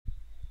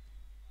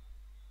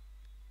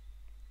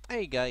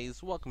Hey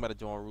guys, welcome back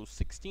to WWII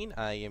 16.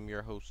 I am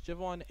your host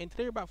Javon, and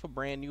today we're back for a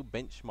brand new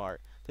benchmark.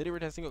 Today we're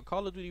testing out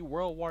Call of Duty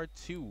World War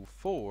II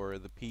for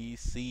the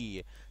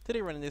PC.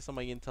 Today running this on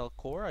my Intel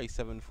Core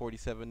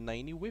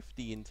i7-4790 with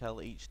the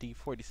Intel HD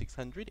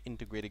 4600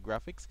 integrated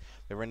graphics.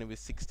 We're running with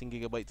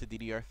 16GB of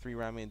DDR3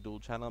 RAM and dual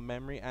channel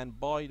memory, and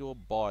boy oh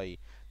boy,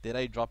 did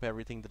I drop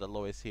everything to the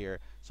lowest here.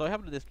 So I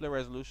have the display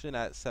resolution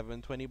at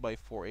 720 by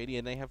 480,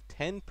 and I have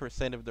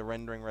 10% of the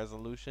rendering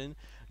resolution.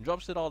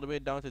 Drops it all the way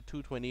down to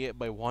 228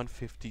 by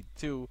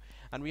 152,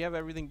 and we have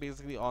everything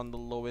basically on the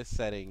lowest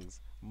settings.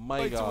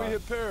 My Wait till we God,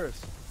 hit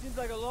Paris. Seems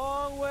like a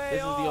long way this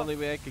is off. the only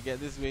way I could get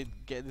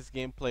this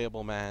game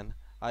playable, man.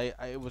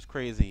 It was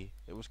crazy.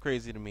 It was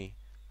crazy to me.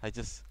 I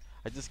just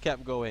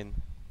kept going.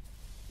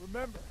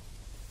 Remember,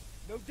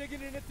 no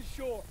digging in at the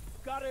shore.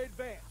 Gotta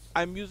advance.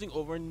 I'm using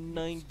over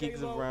 9 Stay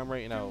gigs low, of RAM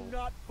right now. Do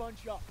not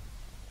bunch up.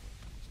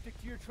 Stick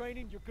to your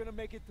training. You're gonna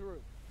make it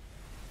through.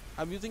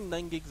 I'm using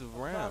 9 gigs of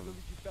I'm proud RAM. to lead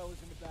you fellas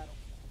into battle.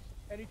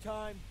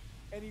 Anytime,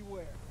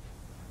 anywhere.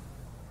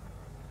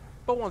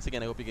 But once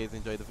again, I hope you guys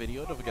enjoyed the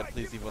video. Don't forget to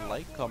please leave a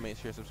like, comment,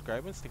 share,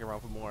 subscribe, and stick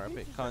around for more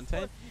epic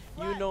content.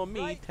 You know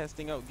me,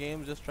 testing out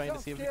games, just trying to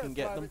see if we can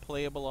get them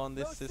playable on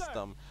this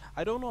system.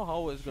 I don't know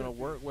how it's going to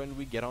work when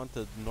we get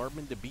onto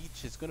Normandy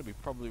Beach. It's going to be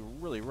probably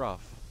really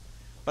rough.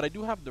 But I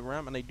do have the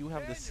RAM and I do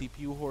have the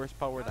CPU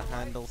horsepower to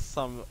handle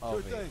some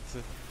of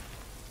it,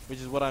 which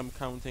is what I'm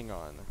counting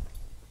on.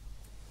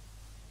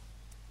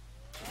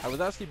 I was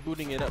actually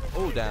booting it up.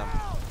 Oh damn,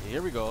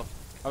 here we go.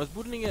 I was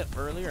booting it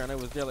earlier and I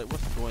was there like,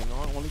 what's going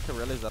on, only to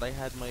realize that I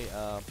had my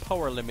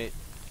power limit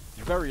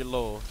very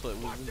low, so it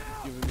wasn't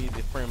giving me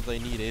the frames I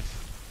needed.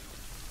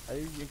 I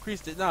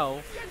increased it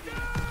now.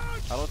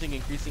 I don't think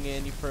increasing it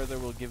any further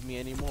will give me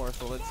any more,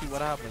 so let's see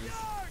what happens.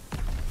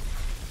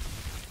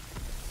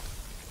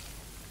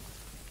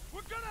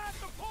 We're gonna have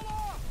to pull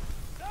off.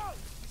 No,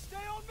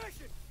 stay on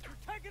mission. You're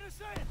taking us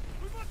in.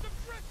 We must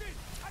have drifted.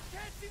 I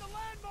can't see the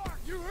landmark.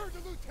 You heard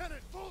the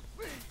lieutenant. Full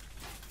speed.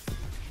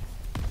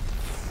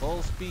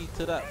 Full speed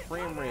to that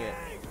frame rate.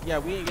 Yeah,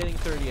 we ain't getting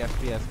 30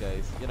 FPS,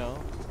 guys, you know?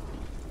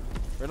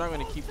 We're not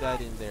going to keep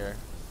that in there.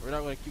 We're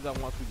not going to keep that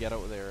once we get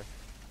out there.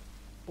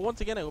 But once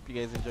again, I hope you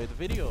guys enjoyed the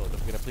video. Don't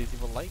forget to please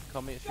leave a like,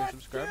 comment, share,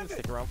 subscribe, and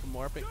stick around for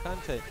more epic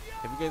content.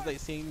 If you guys like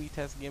seeing me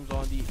test games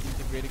on the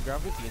integrated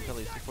graphics, the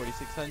Intel HD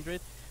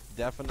 4600,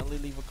 definitely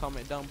leave a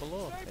comment down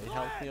below. It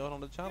helps me out on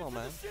the channel,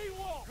 man.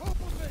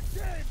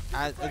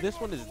 And this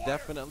one is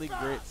definitely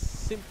great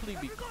simply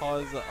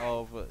because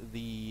of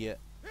the...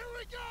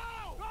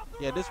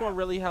 Yeah, this one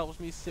really helps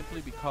me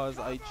simply because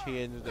I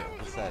changed the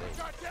settings.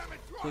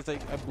 It's like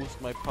I boost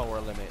my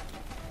power limit.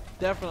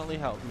 Definitely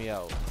helped me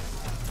out.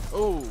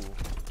 Oh.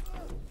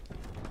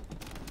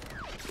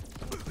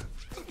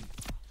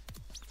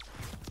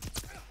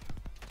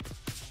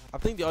 I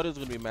think the audio is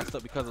going to be messed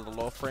up because of the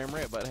low frame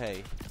rate, but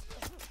hey.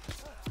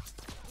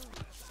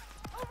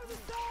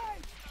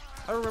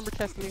 I remember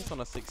testing this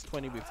on a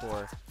 620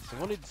 before.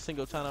 I've only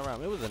single channel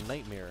RAM. It was a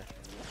nightmare.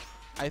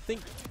 I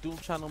think dual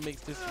channel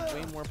makes this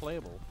way more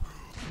playable.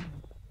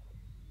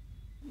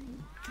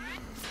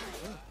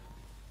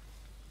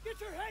 Get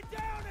your head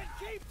down and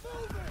keep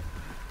moving.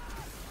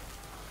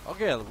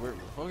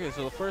 Okay,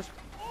 so the first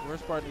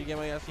part of the game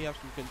I actually have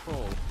some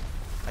control.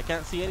 I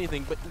can't see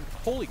anything, but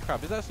holy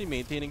crap, it's actually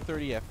maintaining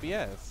 30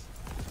 FPS.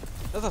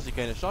 That's actually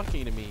kind of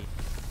shocking to me.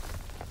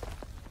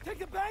 Take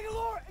the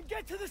Bangalore and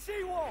get to the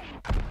seawall.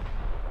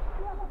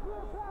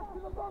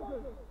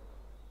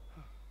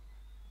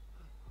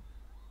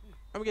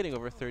 I'm getting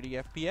over 30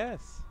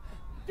 FPS.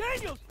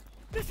 Daniels,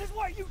 this is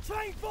what you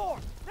trained for.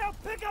 Now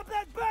pick up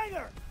that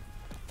banger.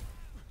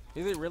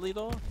 Is it really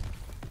though?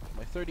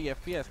 My 30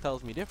 FPS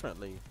tells me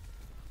differently.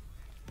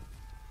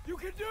 You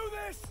can do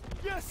this.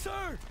 Yes,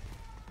 sir.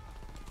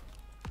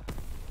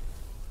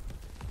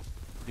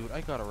 Dude,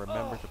 I gotta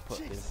remember to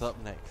put this up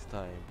next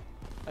time.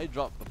 I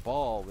dropped the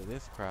ball with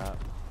this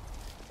crap.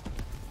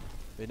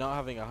 We're not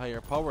having a higher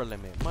power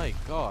limit. My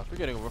gosh, we're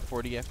getting over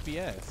 40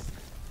 FPS.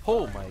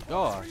 Oh my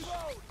gosh.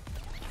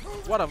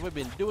 What have I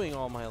been doing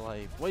all my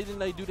life? Why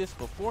didn't I do this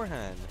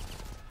beforehand?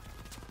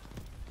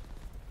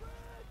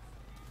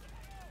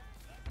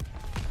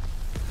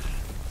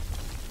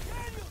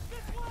 Daniels,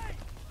 this way.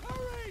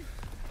 Hurry.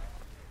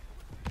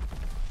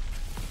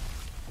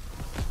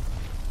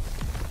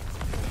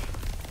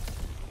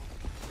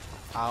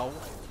 Ow.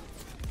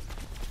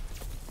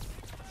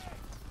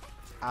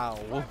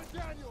 Ow.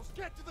 Daniels,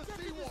 get to the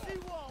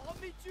seawall. I'll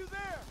meet you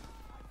there.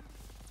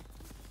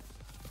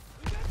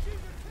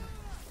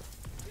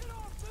 Get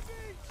off the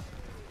beach.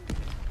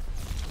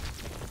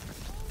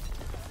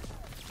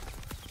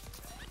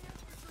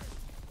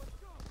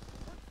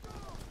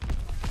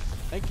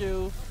 Thank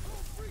you.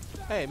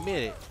 Hey,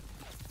 made it.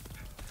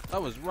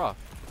 That was rough.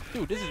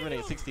 Dude, this is running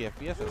at 60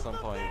 FPS at some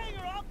point.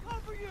 I'll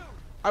cover you.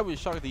 I was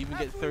shocked to even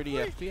get 30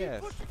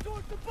 FPS.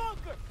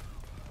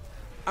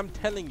 I'm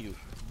telling you,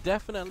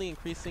 definitely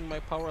increasing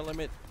my power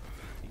limit,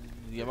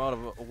 the amount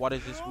of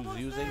wattage this was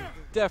using,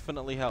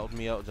 definitely helped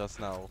me out just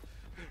now.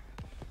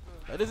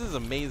 This is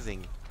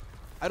amazing.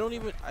 I don't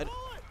even...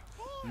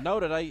 now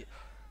that I...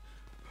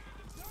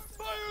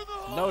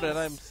 Now that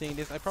I'm saying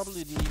this, I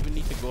probably didn't even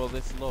need to go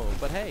this low.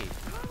 But hey,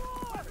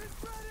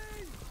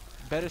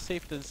 better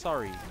safe than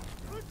sorry.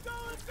 Let's go,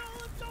 let's go,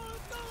 let's go,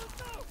 let's go, let's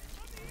go!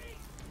 On the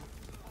east!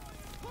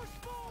 Push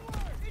forward!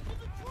 Into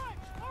the trench!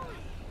 Hurry!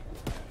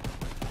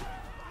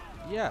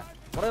 Yeah,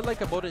 what I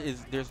like about it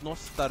is there's no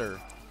stutter.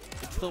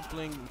 It's still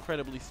playing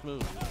incredibly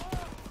smooth.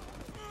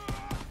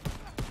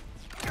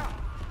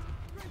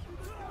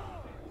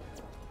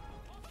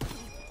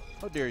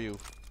 How dare you?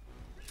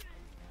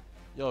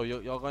 Yo,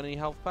 y'all got any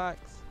health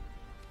packs?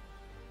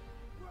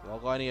 Y'all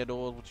got any of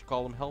those, what you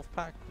call them, health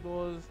pack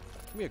those?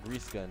 Give me a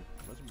grease gun.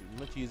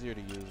 Much easier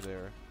to use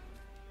there.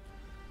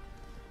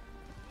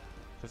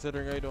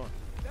 Considering I don't.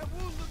 That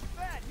wound looks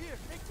bad. Here,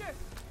 take this.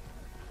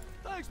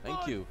 Thanks, Thank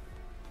bud. you.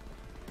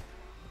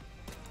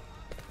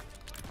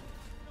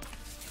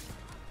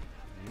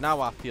 Now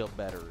I feel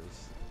better.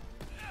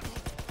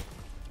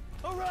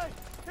 All right,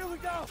 here we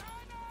go.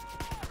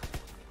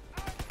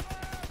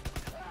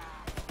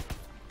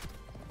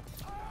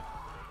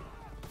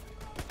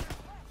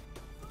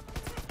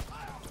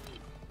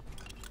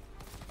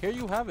 Here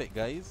you have it,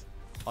 guys.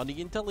 On the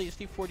Intel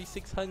HD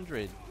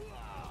 4600,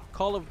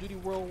 Call of Duty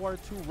World War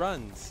II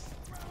runs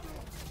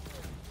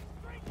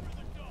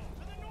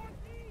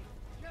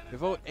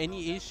without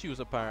any issues,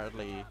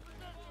 apparently.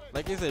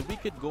 Like I said, we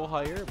could go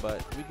higher,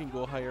 but we can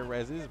go higher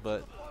reses,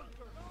 but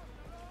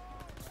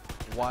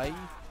why?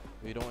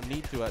 We don't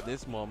need to at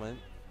this moment.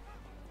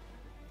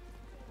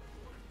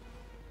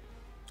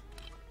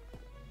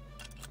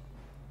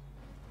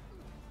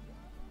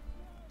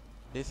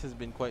 This has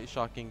been quite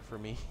shocking for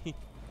me.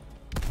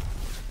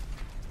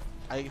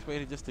 I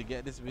expected just to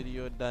get this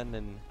video done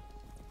and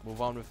move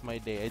on with my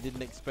day. I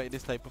didn't expect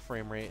this type of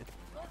frame rate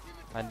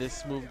and this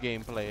smooth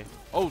gameplay.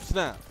 Oh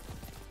snap!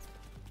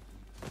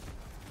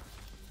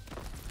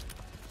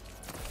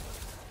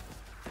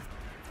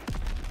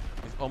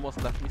 It's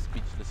almost left me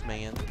speechless,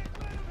 man.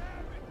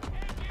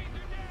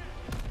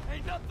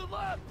 Ain't nothing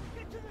left.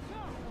 Get to the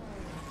top.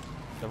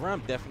 The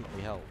RAM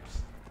definitely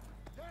helps.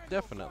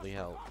 Definitely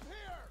helps.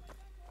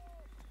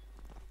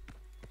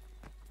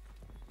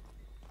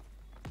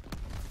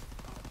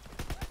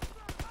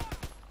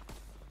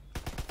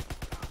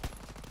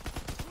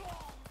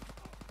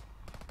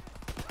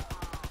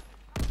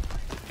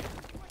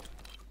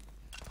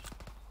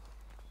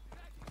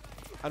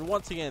 And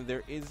once again,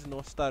 there is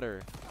no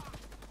stutter.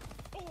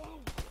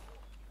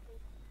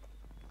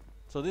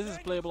 So this is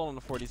playable on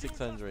the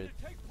 4600.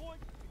 Take point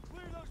and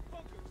clear those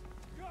bunkers.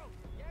 Go.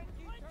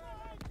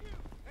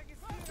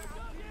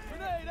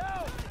 Grenade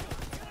out.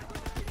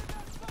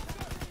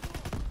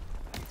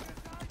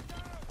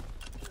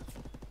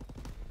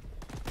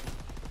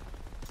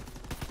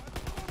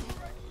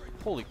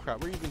 Holy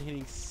crap, we're even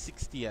hitting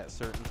 60 at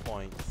certain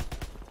points.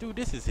 Dude,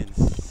 this is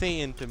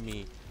insane to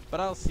me. But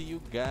I'll see you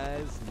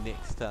guys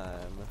next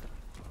time.